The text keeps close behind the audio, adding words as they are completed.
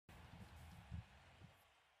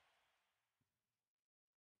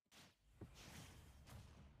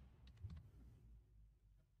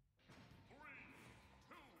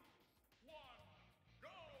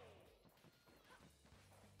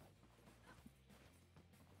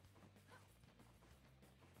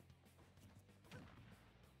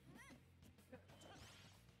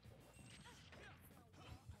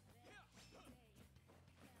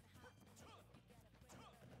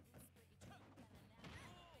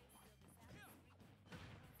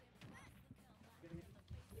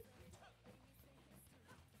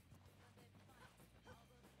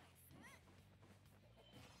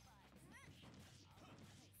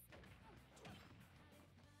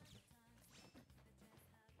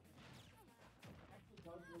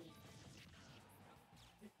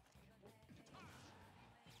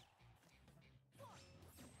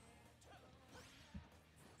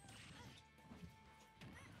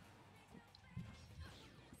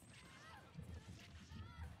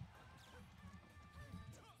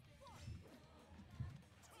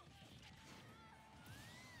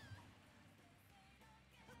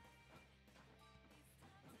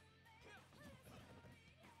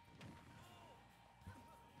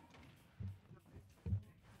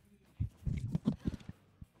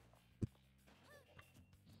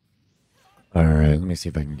Alright, let me see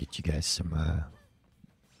if I can get you guys some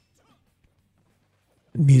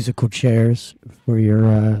musical chairs for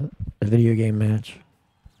your video game match.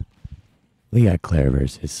 We got Cler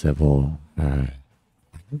versus Cybil.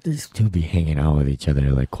 These two be hanging out with each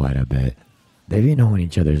other like quite a bit. They be knowing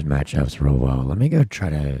each other's matchups real well. Let me go try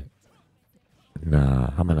to. Nah,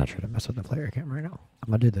 I'm gonna not try to mess with the player cam right now. I'm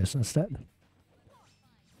gonna do this instead.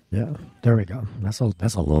 Yeah, there we go. That's a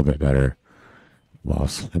little bit better. While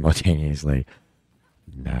simultaneously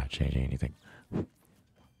not changing anything.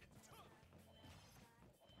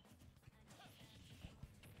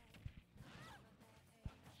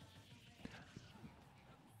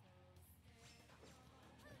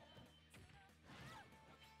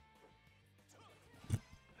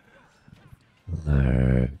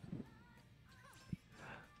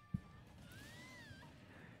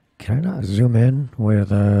 Can I not zoom in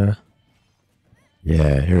with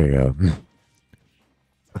yeah, here we go.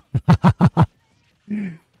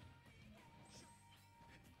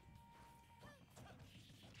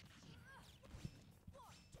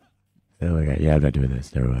 Oh my god, yeah, I'm not doing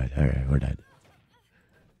this. Never mind. Alright, we're done.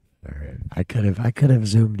 Alright. I could have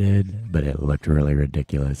zoomed in, but it looked really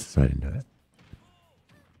ridiculous, so I didn't do it.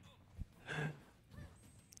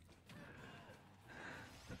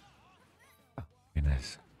 Oh,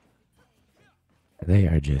 goodness. They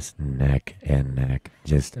are just neck and neck,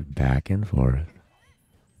 just back and forth.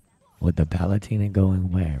 With the Palutena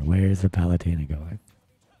going where? Where is the Palutena going?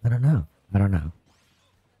 I don't know. I don't know.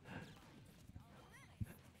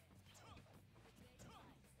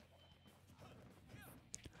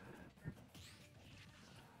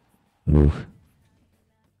 Oof.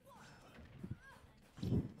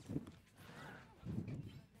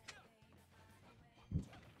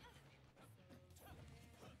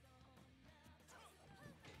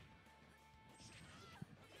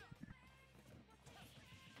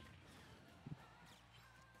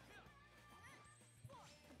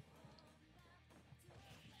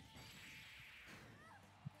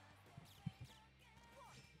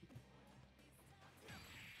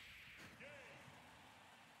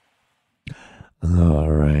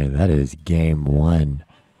 Alright, that is game one.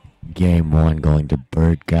 Game one going to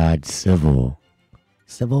Bird God Cybil.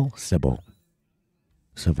 Cybil? Cybil.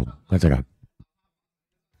 Cybil. Let's go.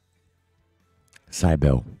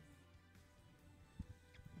 Cybil.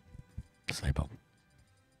 Cybil.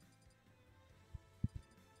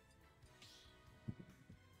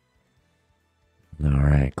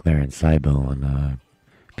 Alright, Cler and Cybil on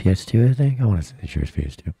PS2, I think. I want to say sure it's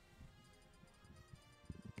PS2.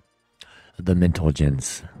 The mental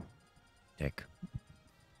gens. Dick.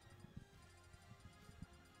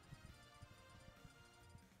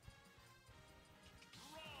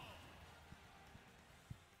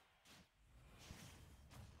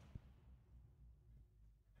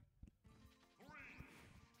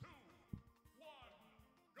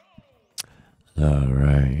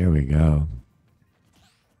 Alright, here we go.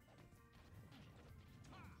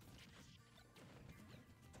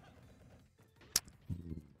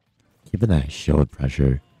 Keeping that shield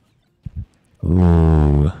pressure.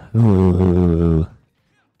 Ooh. Ooh.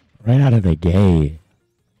 Right out of the gate.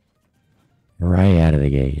 Right out of the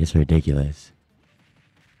gate. It's ridiculous.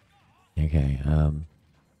 Okay,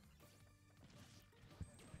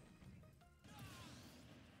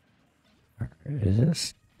 is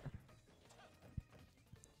this?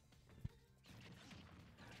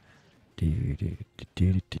 Do.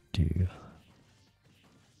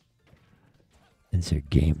 Insert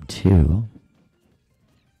game two.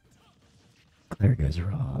 There goes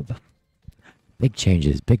Rob. Big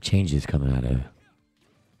changes coming out of.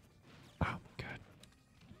 Oh my god.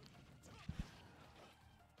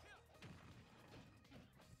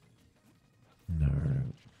 No.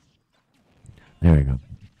 There we go.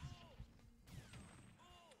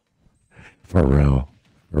 For real.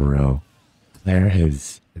 For real. Cler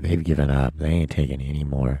has. They've given up. They ain't taking any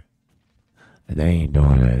more. They ain't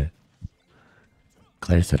doing it.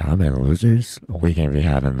 Cler said, I'm in losers. We can't be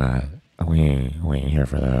having that. We ain't here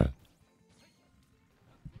for that.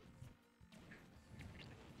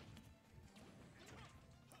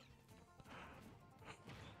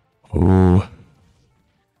 Ooh.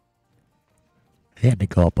 They had to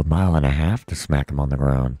go up 1.5 miles to smack him on the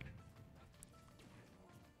ground.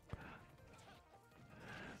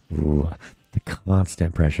 Ooh. The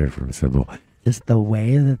constant pressure from Cybil. Just the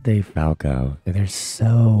way that they Falco. They're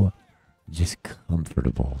so just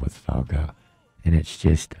comfortable with Falco. And it's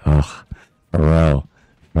just, ugh. For real.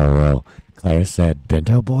 For real. Cler said,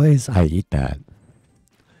 bento boys? I eat that.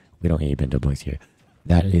 We don't eat bento boys here.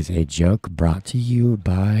 That is a joke brought to you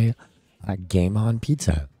by Game On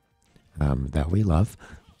Pizza that we love.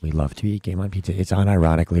 We love to eat Game On Pizza. It's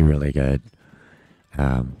unironically really good.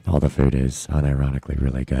 All the food is unironically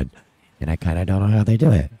really good. And I kind of don't know how they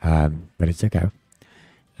do it. But it's okay.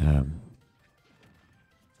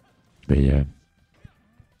 But yeah.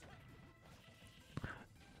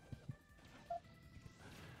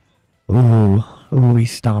 Ooh, we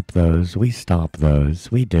stop those. We stop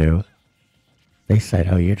those. We do. They said,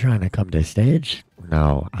 oh, you're trying to come to stage?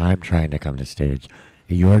 No, I'm trying to come to stage.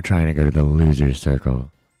 You're trying to go to the loser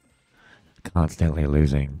circle. Constantly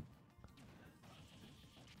losing.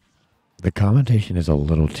 The commentation is a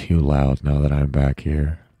little too loud now that I'm back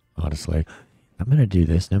here, honestly. I'm going to do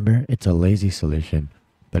this number. It's a lazy solution,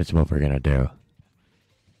 but it's what we're going to do.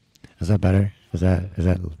 Is that better? Is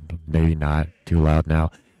that maybe not too loud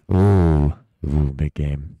now? Ooh, big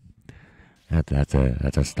game. That's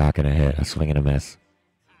a stock and a hit, a swing and a miss.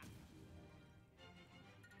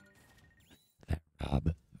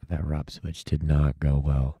 That Rob switch did not go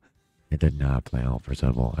well. It did not play out for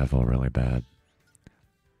Cybil. I felt really bad.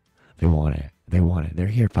 They want it. They want it. They're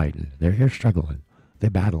here fighting. They're here struggling. They're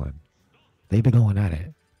battling. They've been going at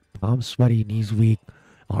it. Palms sweaty, knees weak,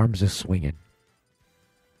 arms just swinging.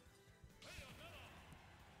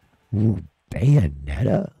 Ooh,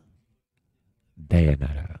 Bayonetta?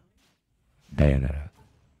 Bayonetta.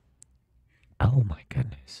 Oh my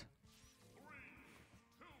goodness.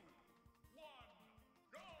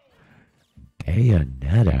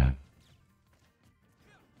 Bayonetta.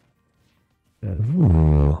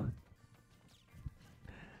 Ooh.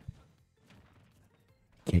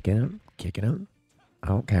 Kicking him.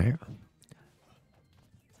 Okay.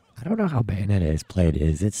 I don't know how Bayonetta is played.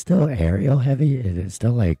 Is it still aerial heavy? Is it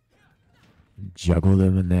still like juggle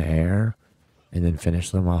them in the air and then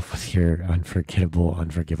finish them off with your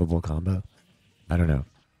unforgivable combo? I don't know.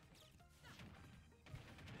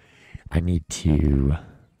 I need to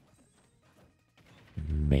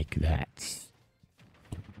make that.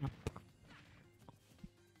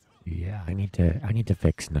 Yeah, I need to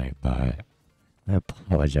fix Nightbot. I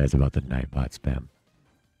apologize about the Nightbot spam.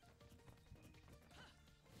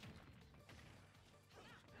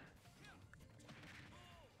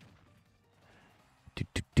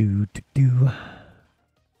 Do.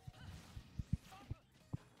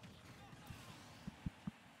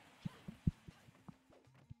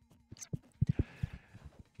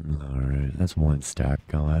 Alright, that's one stack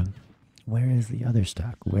going. Where is the other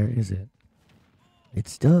stack? Where is it?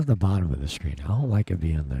 It's still at the bottom of the screen. I don't like it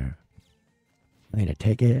being there. I need to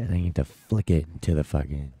take it and I need to flick it to the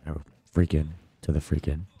freaking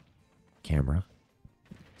camera.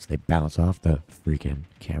 So they bounce off the freaking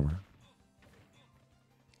camera.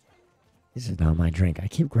 This is not my drink. I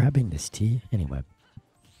keep grabbing this tea. Anyway.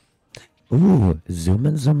 Ooh,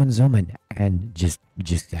 zooming. And just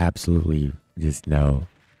absolutely, just no.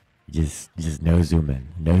 Just no zooming.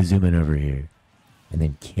 No zooming over here. And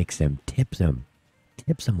then kicks him, tips him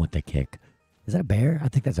with the kick. Is that a bear? I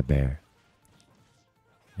think that's a bear.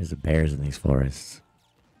 There's bears in these forests.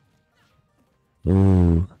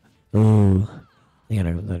 Ooh. You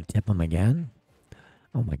gonna tip him again?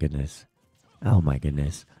 Oh my goodness.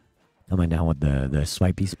 Coming down with the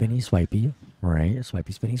swipey. Right,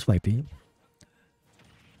 swipey.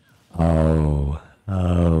 Oh.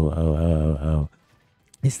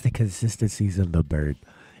 It's the consistencies of the bird.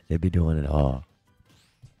 They be doing it all.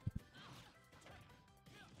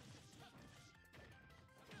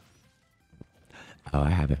 Oh,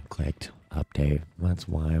 I haven't clicked update. That's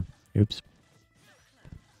why. Oops.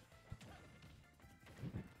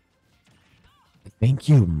 Thank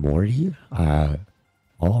you, Morty.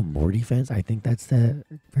 All Morty fans. I think that's the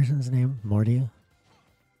person's name, Morty.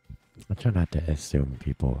 I try not to assume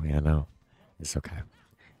people, you know. It's okay.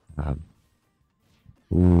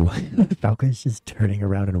 Ooh, Falcon's just turning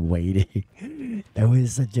around and waiting. That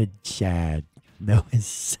was such a Chad.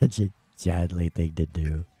 Chadly thing to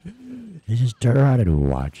do. You just turn around and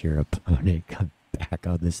watch your opponent come back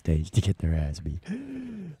on the stage to get their ass beat.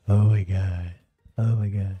 Oh my god.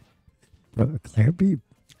 Bro, Cler be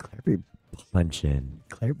punching.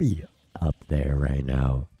 Cler be up there right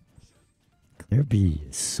now. Cler be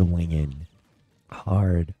swinging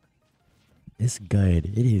hard. It's good.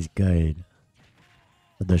 It is good.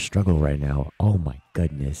 The struggle right now. Oh my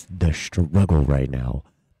goodness. The struggle right now.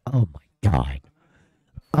 Oh my god.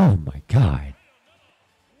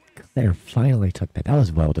 Cler finally took that. That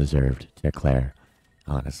was well deserved to Cler.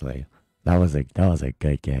 Honestly. That was a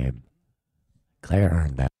good game. Cler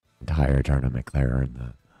earned that entire tournament. Cler earned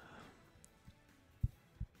that.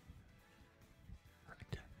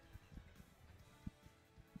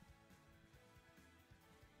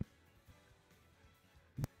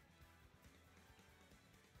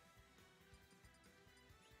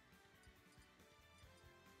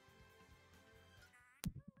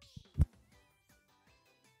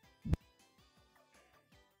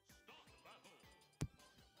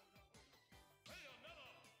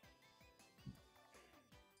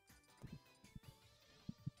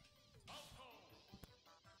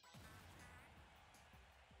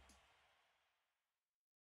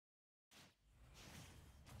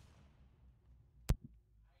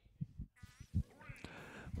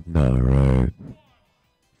 No, right.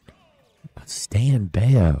 Stan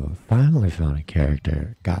Bayo finally found a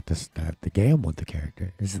character. Got the game with the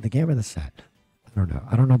character. Is it the game or the set? I don't know.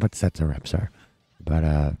 I don't know what sets and reps are. But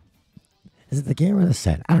is it the game or the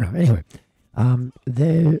set? I don't know.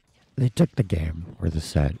 Anyway, they took the game or the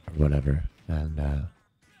set or whatever and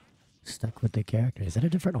stuck with the character. Is that a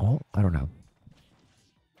different hole? I don't know.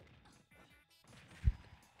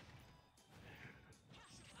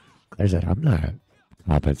 Claire said, I'm not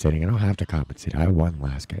compensating. I don't have to compensate. I won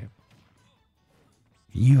last game.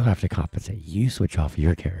 You have to compensate. You switch off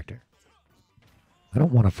your character. I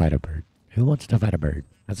don't want to fight a bird. Who wants to fight a bird?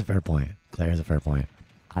 That's a fair point. Claire has a fair point.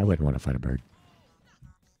 I wouldn't want to fight a bird.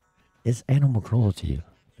 It's animal cruelty,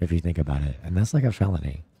 if you think about it. And that's like a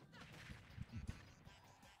felony.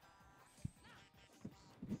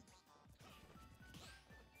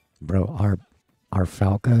 Bro, our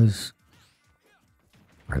falcos,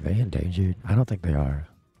 are they endangered? I don't think they are.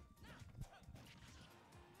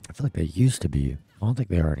 I feel like they used to be. I don't think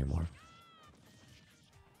they are anymore.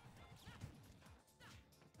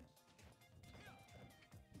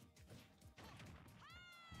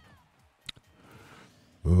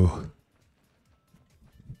 Ooh.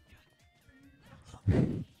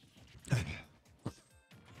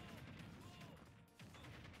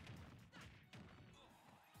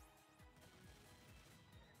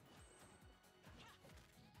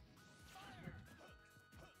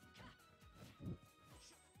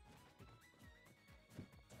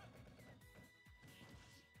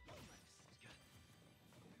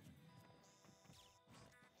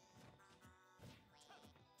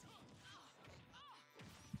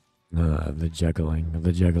 The juggling,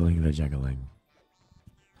 the juggling, the juggling.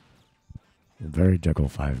 Very juggle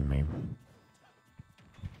 5 of me.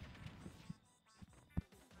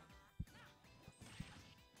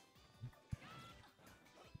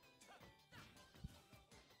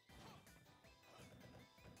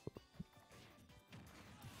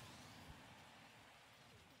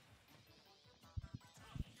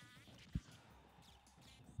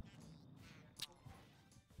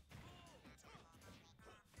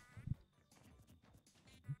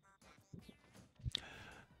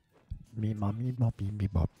 Me bop, me bop, me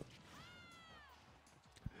bop.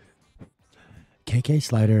 KK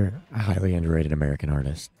Slider, a highly underrated American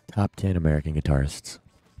artist. Top 10 American guitarists.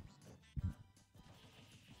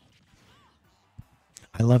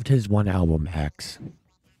 I loved his one album, X.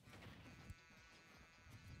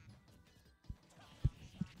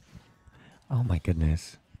 Oh my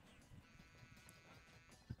goodness.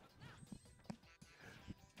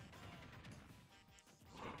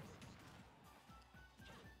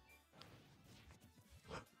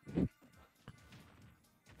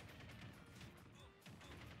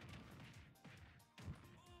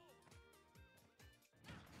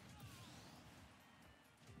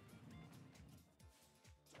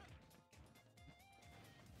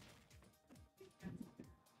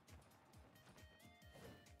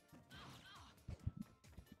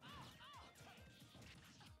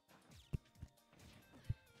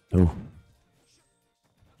 Oh.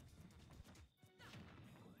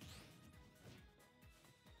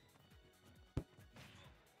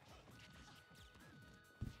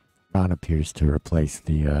 Ron appears to replace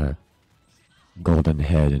the golden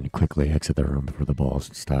head and quickly exit the room before the balls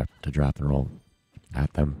start to drop and roll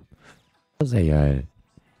at them. That was a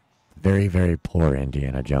very, very poor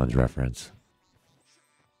Indiana Jones reference.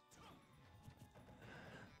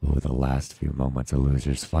 Oh, the last few moments of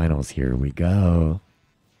Losers Finals. Here we go.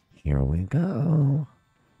 Here we go.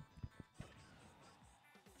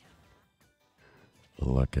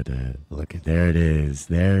 Look at it. Look at, there it is.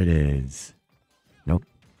 There it is. Nope.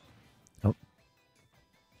 Nope.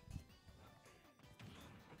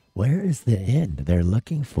 Where is the end they're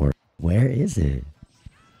looking for? Where is it?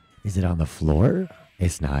 Is it on the floor?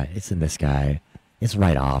 It's not. It's in the sky. It's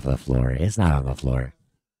right off the floor. It's not on the floor.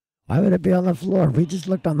 Why would it be on the floor? We just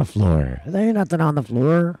looked on the floor. There ain't nothing on the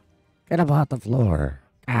floor. Get up off the floor.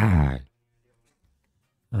 God.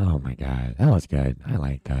 Oh my God. That was good. I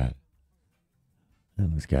like that.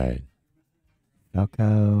 That was good.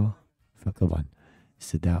 Falco 1.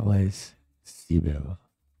 So that was Cybil.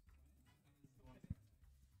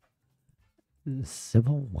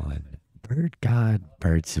 Cybil 1. Bird God,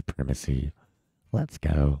 bird supremacy. Let's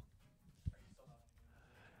go.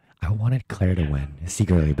 I wanted Cler to win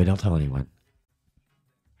secretly, but don't tell anyone.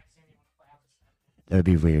 That would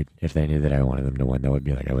be weird if they knew that I wanted them to win. That would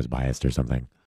be like I was biased or something.